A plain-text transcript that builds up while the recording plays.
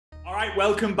right,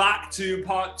 welcome back to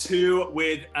part 2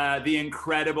 with the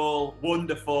incredible,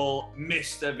 wonderful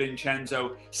Mr.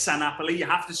 Vincenzo Sannipoli. You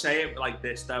have to say it like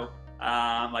this, though.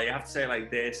 Like you have to say it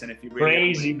like this, and if you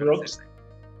really Crazy Brooks,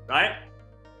 right?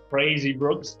 Crazy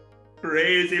Brooks,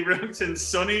 Crazy Brooks and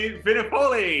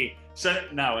Sannipoli. So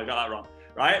no, I got that wrong,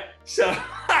 right? So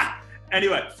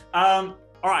anyway, all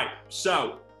right.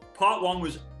 So part 1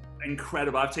 was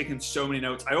incredible. I've taken so many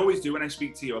notes. I always do when I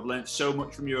speak to you. I've learned so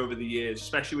much from you over the years,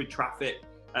 especially with traffic,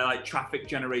 like traffic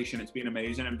generation. It's been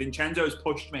amazing. And Vincenzo has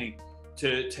pushed me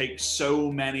to take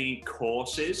so many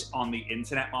courses on the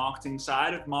internet marketing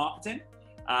side of marketing,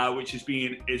 which has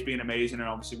been amazing. And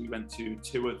obviously we went to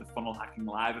 2 of the Funnel Hacking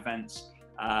Live events.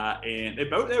 And they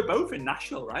were both in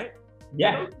Nashville, right?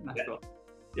 Yeah.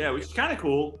 Yeah, which is kind of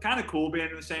cool. Kind of cool being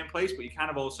in the same place, but you kind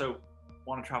of also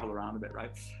want to travel around a bit, right?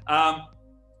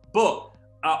 But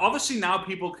obviously now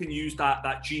people can use that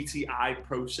GTI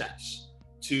process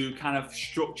to kind of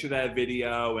structure their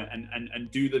video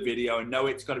and do the video and know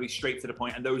it's got to be straight to the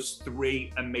point. And those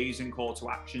 3 amazing call to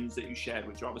actions that you shared,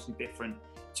 which are obviously different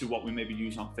to what we maybe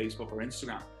use on Facebook or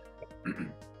Instagram.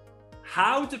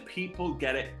 How do people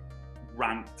get it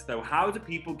ranked though? How do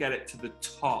people get it to the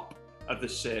top of the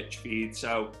search feed?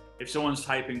 So if someone's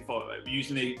typing for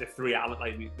using the 3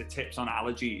 like the tips on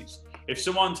allergies, if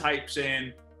someone types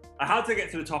in how to get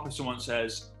to the top if someone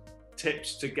says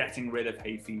tips to getting rid of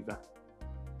hay fever.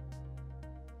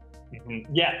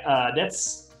 Yeah,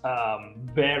 that's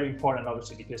very important,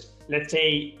 obviously, because let's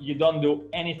say you don't do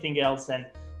anything else than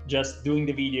just doing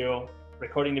the video,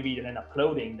 recording the video and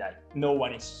uploading that. No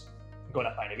one is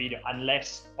gonna find a video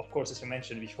unless, of course, as I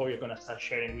mentioned before, you're gonna start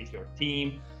sharing with your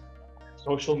team,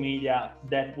 social media.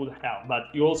 That would help. But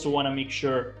you also want to make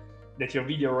sure that your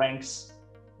video ranks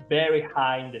very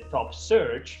high in the top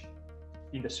search,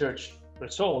 in the search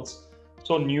results,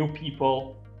 so new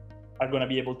people are going to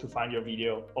be able to find your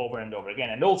video over and over again.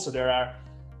 And also there are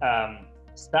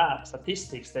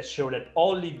statistics that show that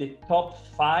only the top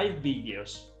 5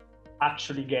 videos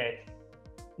actually get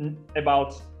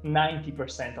about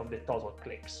 90% of the total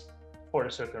clicks for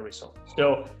a certain result.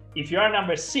 So if you are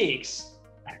number 6,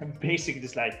 basically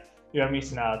it's like you are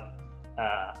missing out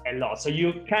a lot. So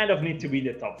you kind of need to be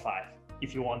the top 5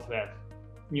 if you want to have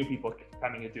new people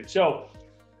coming into it. So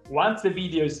once the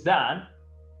video is done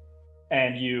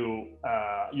and you're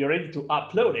ready to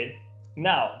upload it,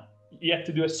 now you have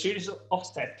to do a series of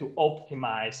steps to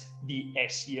optimize the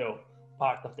SEO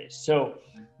part of this. So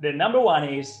the number 1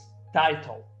 is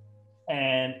title.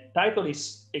 And title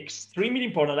is extremely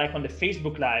important. Like on the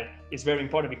Facebook Live, it's very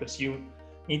important because you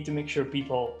need to make sure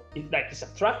it's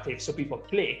attractive so people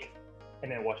click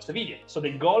and then watch the video. So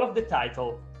the goal of the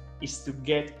title is to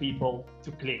get people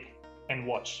to click and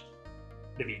watch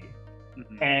the video.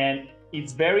 And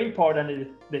it's very important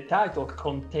that the title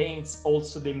contains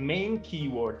also the main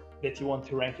keyword that you want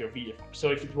to rank your video for.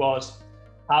 So if it was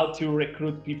how to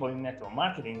recruit people in network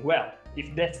marketing, well,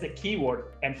 if that's the keyword,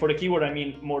 and for the keyword I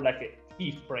mean more like a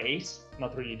key phrase,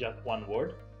 not really just one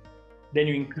word, then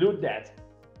you include that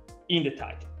in the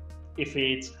title. If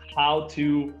it's how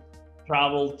to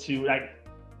travel to, like,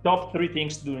 top 3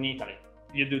 things to do in Italy,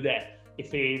 you do that.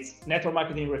 If it's network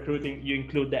marketing, recruiting, you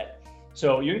include that.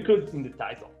 So you include it in the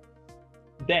title.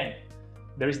 Then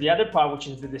there is the other part, which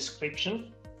is the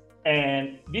description.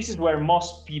 And this is where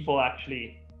most people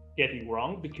actually get it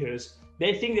wrong, because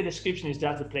they think the description is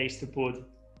just a place to put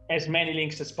as many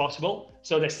links as possible.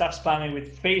 So they start spamming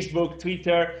with Facebook,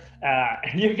 Twitter.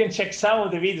 You can check some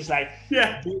of the videos, like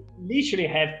they literally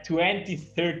have 20,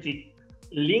 30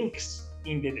 links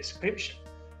in the description.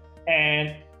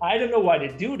 And I don't know why they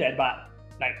do that, but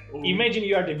like, imagine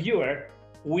you are the viewer,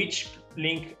 which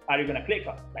link are you gonna click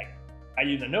on? Like, I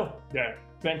don't know, there are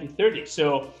 20, 30.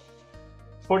 So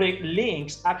for the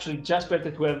links, actually just better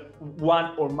to have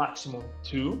 1 or maximum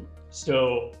 2.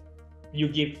 So you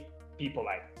give people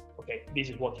like, okay, this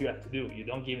is what you have to do. You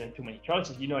don't give them too many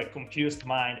choices. You know, a confused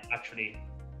mind actually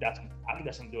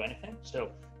doesn't do anything. So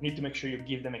you need to make sure you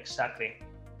give them exactly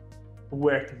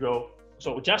where to go.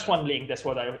 So just 1 link, that's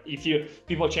what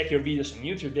people check your videos on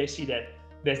YouTube, they see that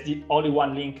there's the only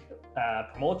 1 link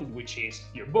promoted, which is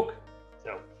your book.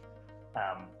 So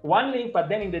 1 link, but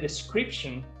then in the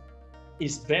description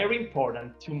is very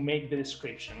important to make the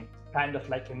description kind of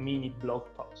like a mini blog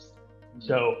post.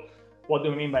 So what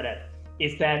do I mean by that?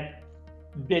 Is that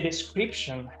the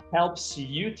description helps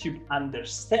YouTube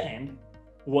understand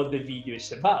what the video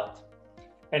is about.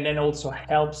 And then also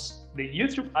helps the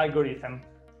YouTube algorithm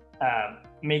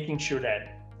making sure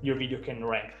that your video can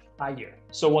rank higher.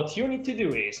 So what you need to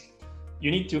do is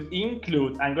you need to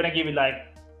include, I'm going to give it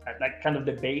like kind of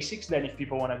the basics. Then if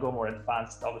people want to go more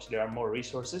advanced, obviously there are more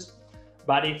resources.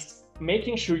 but it's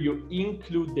making sure you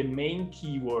include the main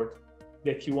keyword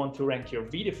that you want to rank your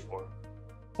video for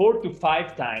 4 to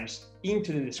 5 times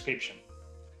into the description,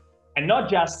 and not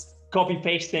just copy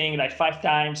pasting like 5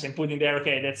 times and putting there,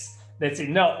 okay, that's it.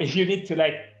 No, you need to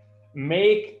like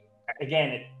make, again,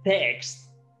 a text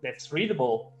that's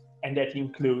readable and that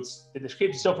includes the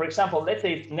description. So for example, let's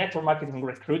say it's network marketing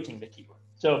recruiting, the keyword.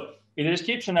 So in the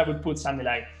description, I would put something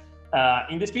like,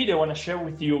 in this video, I want to share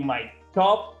with you my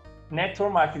top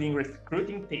network marketing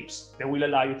recruiting tips that will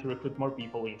allow you to recruit more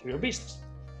people into your business.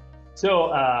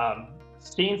 So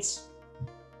since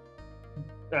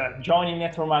joining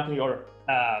network marketing, or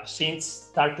since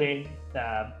starting,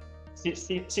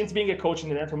 since being a coach in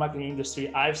the network marketing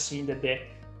industry, I've seen that the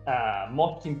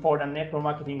most important network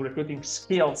marketing recruiting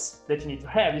skills that you need to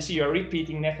have. You see, you're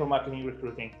repeating network marketing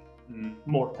recruiting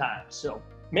more times. So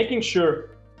making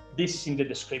sure this is in the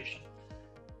description.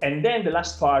 And then the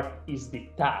last part is the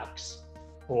tags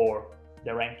for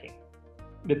the ranking.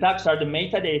 The tags are the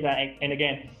metadata, and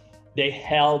again, they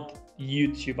help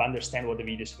YouTube understand what the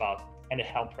video is about, and they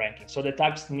help ranking. So the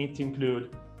tags need to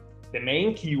include the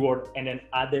main keyword and then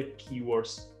other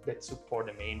keywords that support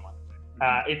the main one.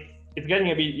 It's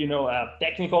getting a bit,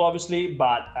 technical, obviously,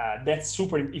 but that's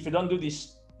super. If you don't do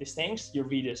these things, your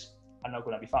videos are not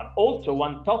going to be found. Also,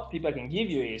 one top tip I can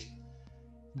give you is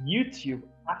YouTube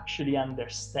actually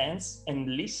understands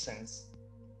and listens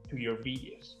to your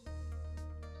videos.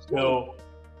 So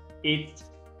it's,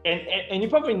 and you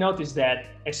probably noticed that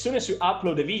as soon as you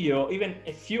upload a video, even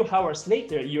a few hours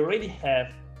later, you already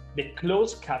have the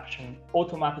closed caption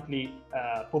automatically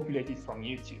populated from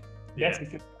YouTube. That's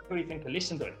if you algorithm can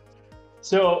listen to it.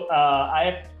 So I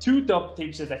have 2 top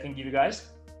tips that I can give you guys,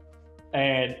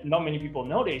 and not many people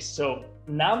know this. So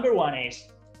number 1 is,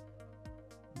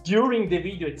 during the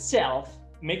video itself,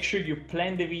 make sure you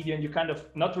plan the video and you kind of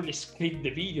not really script the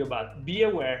video, but be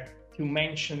aware to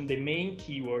mention the main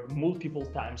keyword multiple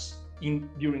times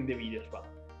during the video as well,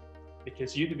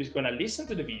 because YouTube is going to listen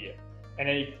to the video, and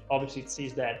then obviously it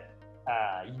sees that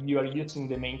you are using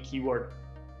the main keyword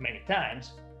many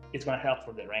times, it's going to help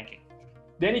for the ranking.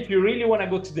 Then if you really want to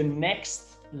go to the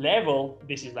next level,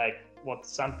 this is like what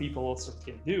some people also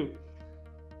can do,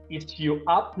 if you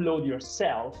upload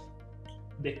yourself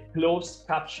the closed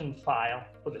caption file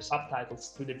for the subtitles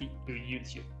to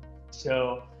YouTube.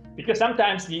 So, because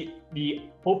sometimes the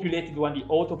populated one, the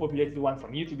auto-populated one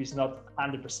from YouTube is not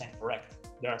 100% correct.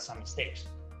 There are some mistakes.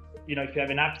 If you have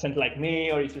an accent like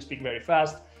me, or if you speak very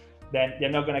fast, then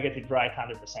you're not going to get it right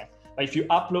 100%. But if you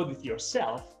upload it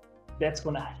yourself, that's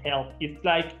going to help. It's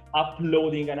like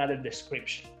uploading another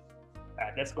description.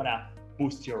 That's going to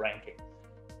boost your ranking.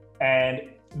 And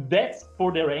that's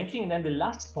for the ranking. And then the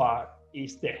last part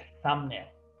is the thumbnail,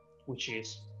 which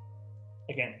is,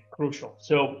 again, crucial.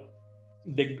 So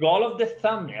the goal of the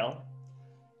thumbnail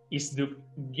is to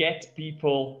get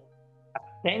people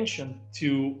attention,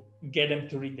 to get them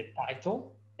to read the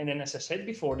title. And then, as I said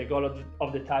before, the goal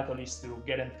of the title is to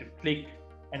get them to click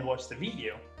and watch the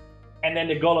video. And then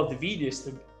the goal of the video is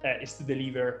to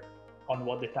deliver on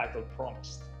what the title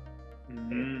promised.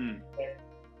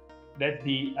 That's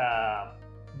the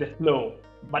flow.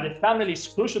 But the thumbnail is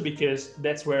crucial because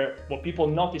that's where what people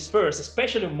notice first,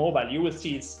 especially on mobile. You will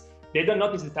see they don't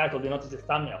notice the title, they notice the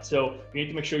thumbnail. So you need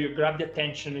to make sure you grab the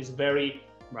attention, is very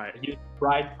use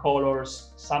bright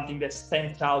colors, something that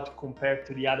stands out compared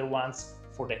to the other ones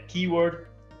for the keyword.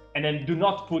 And then do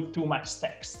not put too much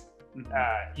text.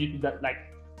 You do that like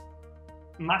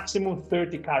maximum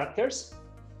 30 characters.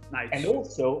 Nice. And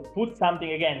also put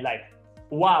something, again, like,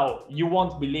 wow, you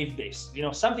won't believe this.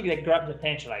 Something that grabs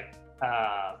attention, like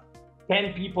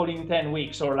 10 people in 10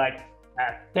 weeks, or like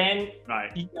 10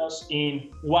 videos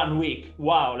in 1 week.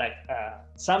 Wow, like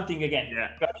something, again,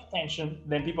 grab attention,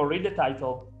 then people read the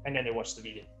title, and then they watch the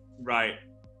video. Right.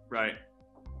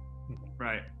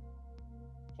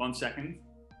 1 second.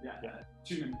 Yeah.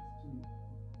 2 minutes.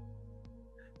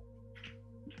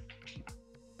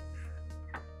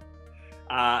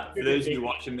 For those of you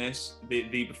watching this,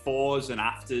 the befores and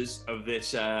afters of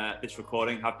this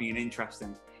recording have been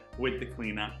interesting with the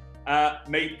cleaner.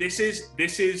 Mate, this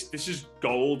is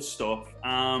gold stuff.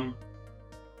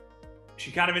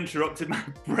 She kind of interrupted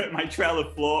my trail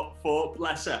of thought,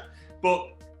 bless her.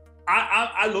 But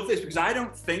I love this, because I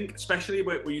don't think, especially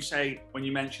when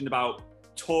you mentioned about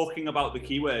talking about the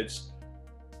keywords,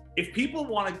 if people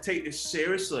want to take this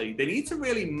seriously, they need to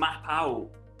really map out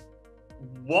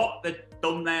what the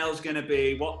thumbnail's going to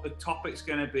be, what the topic's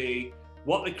going to be,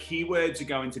 what the keywords are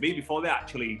going to be before they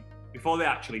actually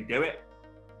do it.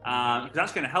 Because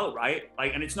that's going to help, right?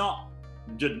 Like, and it's not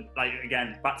just like,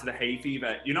 again, back to the hay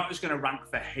fever. You're not just going to rank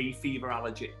for hay fever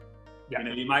allergy. Yeah. You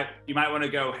know, you might want to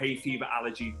go hay fever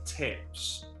allergy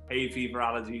tips, hay fever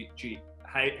allergy cures,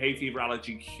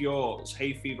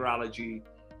 hay fever allergy,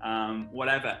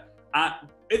 whatever. Are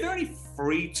there any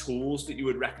free tools that you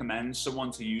would recommend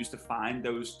someone to use to find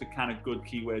the kind of good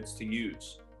keywords to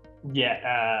use?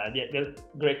 Yeah, that's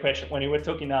a great question. When you were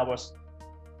talking, I was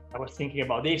thinking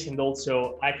about this, and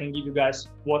also I can give you guys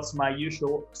what's my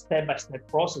usual step-by-step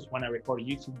process when I record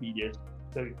YouTube videos.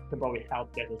 So it can probably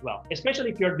help that as well.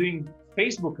 Especially if you're doing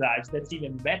Facebook Lives, that's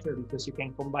even better because you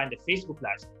can combine the Facebook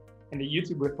Lives and the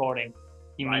YouTube recording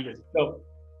immediately. Right. So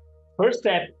first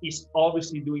step is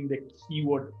obviously doing the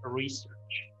keyword research.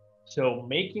 So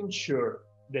making sure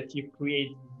that you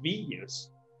create videos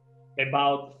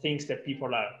about things that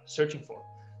people are searching for.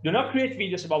 Do not create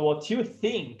videos about what you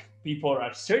think people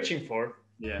are searching for.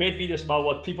 Yeah. Create videos about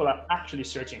what people are actually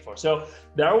searching for. So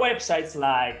there are websites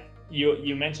like,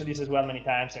 you mentioned this as well many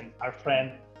times, and our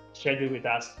friend shared it with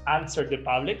us,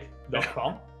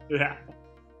 answerthepublic.com. Yeah.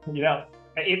 You know,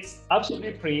 it's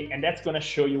absolutely free, and that's going to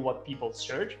show you what people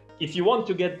search. If you want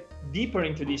to get deeper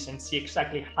into this and see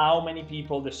exactly how many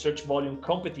people, the search volume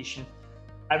competition,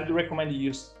 I would recommend you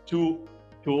use two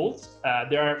tools.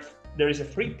 There is a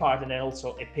free part and then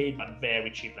also a paid but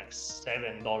very cheap, like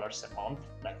 $7 a month,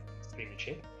 like extremely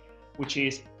cheap, which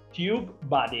is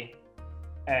TubeBuddy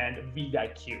and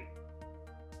vidIQ.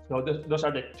 So those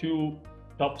are the two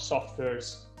top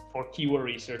softwares for keyword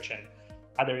research and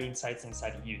other insights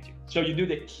inside of YouTube. So you do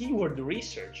the keyword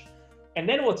research, and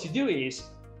then what you do is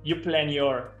you plan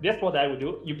that's what I would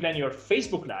do. You plan your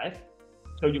Facebook Live.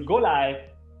 So you go live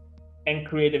and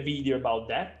create a video about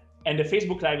that. And the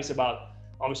Facebook Live is about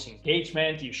obviously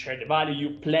engagement, you share the value,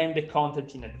 you plan the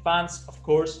content in advance, of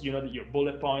course, you know your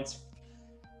bullet points.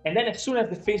 And then as soon as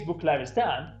the Facebook Live is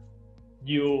done,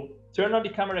 you turn on the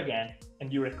camera again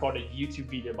and you record a YouTube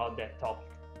video about that topic.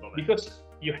 Because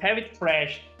you have it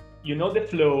fresh, you know the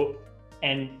flow,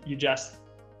 and you just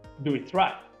do it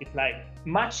right. It's like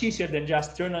much easier than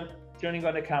just turning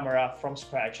on the camera from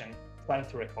scratch and trying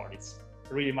to record. It's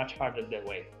really much harder that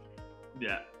way.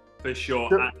 Yeah, for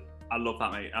sure. I love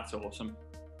that, mate. That's awesome.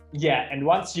 Yeah, and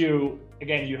once you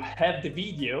have the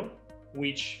video,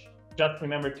 which just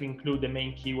remember to include the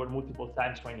main keyword multiple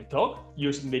times when you talk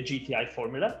using the GTI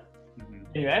formula. Mm-hmm.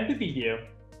 And you have the video,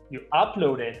 you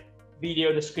upload it,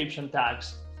 video description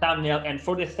tags, thumbnail, and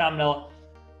for the thumbnail,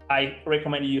 I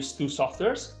recommend you use two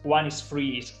softwares. One is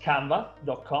free, is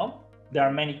canva.com. There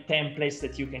are many templates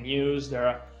that you can use. There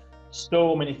are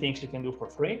so many things you can do for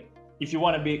free. If you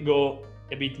want to go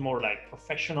a bit more like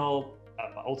professional,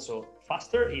 but also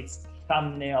faster, it's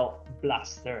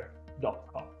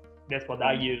thumbnailblaster.com. That's what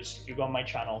I use. You go on my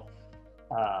channel,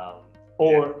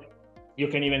 or you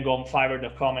can even go on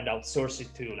Fiverr.com and outsource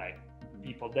it to like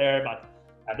people there. But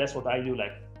that's what I do,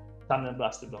 like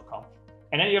thumbnailblaster.com.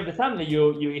 And then you have the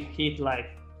thumbnail. You hit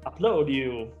like upload.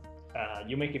 You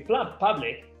make it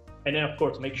public, and then of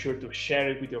course make sure to share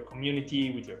it with your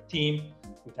community, with your team,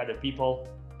 with other people,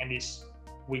 and this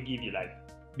will give you like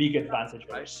big advantage.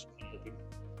 Right.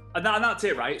 And that's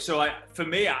it, right? So for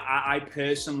me, I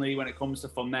personally, when it comes to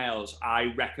thumbnails,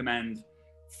 I recommend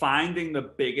finding the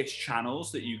biggest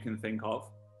channels that you can think of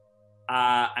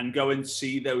and go and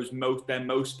see their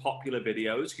most popular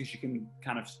videos, because you can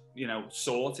kind of,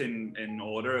 sort in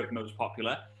order of most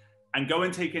popular, and go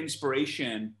and take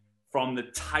inspiration from the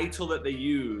title that they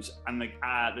use and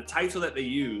the title that they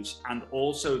use, and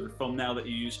also the thumbnail that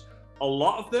you use. A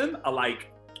lot of them are like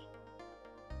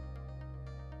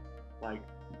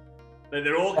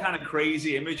they're all kind of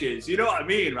crazy images, you know what I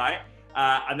mean, right?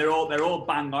 And they're all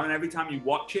bang on, and every time you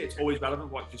watch it, it's always relevant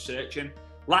what you're searching.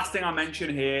 Last thing I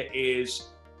mention here is,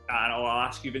 and I'll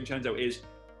ask you, Vincenzo, is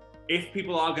if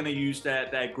people are going to use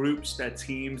their groups, their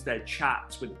teams, their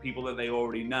chats with people that they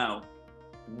already know,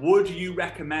 would you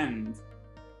recommend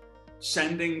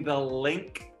sending the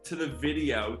link to the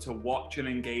video to watch and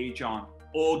engage on,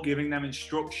 or giving them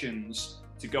instructions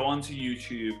to go onto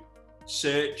YouTube,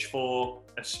 search for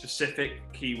a specific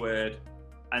keyword,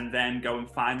 and then go and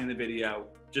find in the video,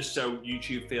 just so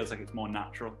YouTube feels like it's more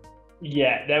natural?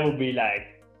 Yeah, that would be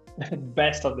like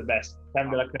best of the best.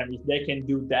 If they can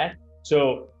do that.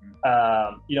 So,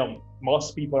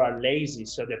 most people are lazy,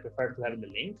 so they prefer to have the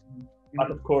link.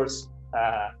 But of course,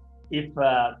 if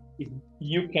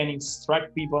you can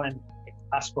instruct people and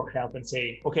ask for help and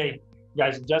say, okay,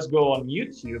 guys, just go on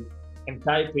YouTube and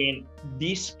type in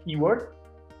this keyword,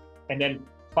 and then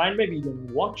find my video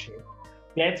and watch it,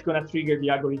 that's going to trigger the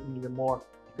algorithm even more,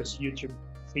 because YouTube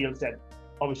feels that,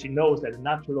 obviously knows that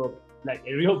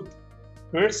a real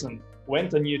person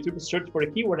went on YouTube, searched for a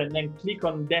keyword, and then click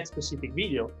on that specific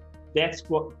video. That's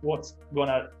what's going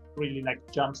to really like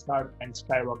jumpstart and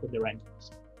skyrocket the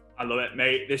rankings. I love it,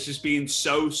 mate. This has been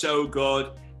so, so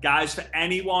good. Guys, for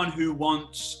anyone who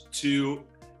wants to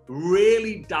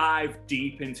really dive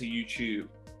deep into YouTube,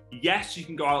 yes, you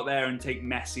can go out there and take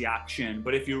messy action,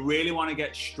 but if you really want to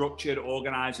get structured,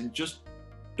 organized, and just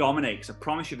dominate, because I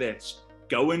promise you this,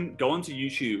 go onto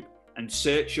YouTube and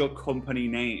search your company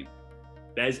name.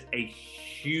 There's a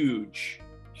huge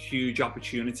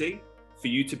opportunity for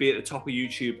you to be at the top of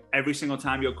YouTube every single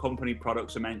time your company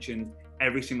products are mentioned,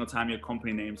 every single time your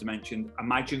company names are mentioned.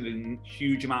 Imagine the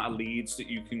huge amount of leads that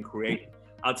you can create.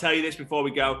 I'll tell you this before we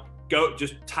go,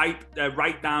 just type,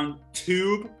 write down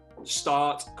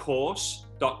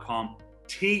tubestartcourse.com,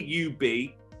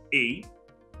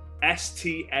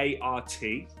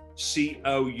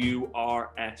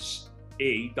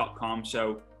 tubestartcourse.com.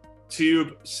 So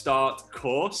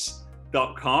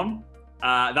tubestartcourse.com.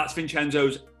 That's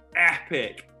Vincenzo's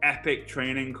epic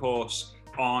training course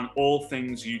on all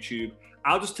things YouTube.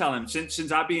 I'll just tell him,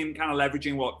 since I've been kind of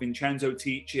leveraging what Vincenzo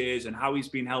teaches and how he's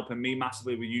been helping me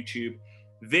massively with YouTube,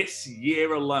 this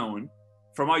year alone,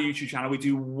 from our YouTube channel, we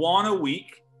do one a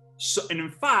week. So, and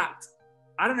in fact,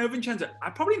 I don't know, Vincenzo,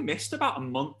 I probably missed about a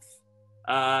month.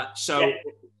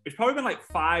 It's probably been like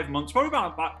 5 months,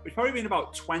 it's probably been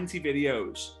about 20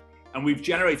 videos. And we've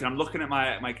generated, I'm looking at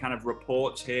my kind of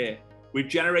reports here, we've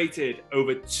generated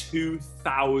over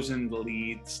 2,000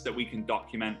 leads that we can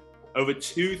document. Over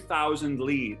 2,000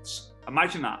 leads.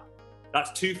 Imagine that. That's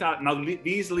 2,000. Now,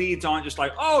 these leads aren't just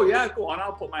like, oh yeah, go on,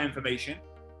 I'll put my information.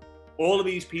 All of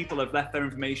these people have left their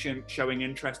information showing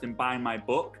interest in buying my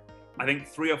book. I think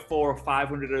 300 or 400 or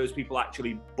 500 of those people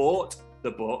actually bought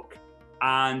the book.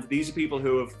 And these are people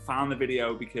who have found the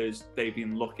video because they've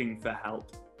been looking for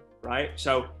help, right?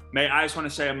 So, mate, I just want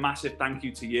to say a massive thank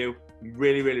you to you.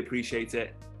 Really appreciate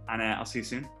it. And I'll see you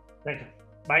soon. Thank you.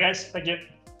 Bye, guys. Thank you.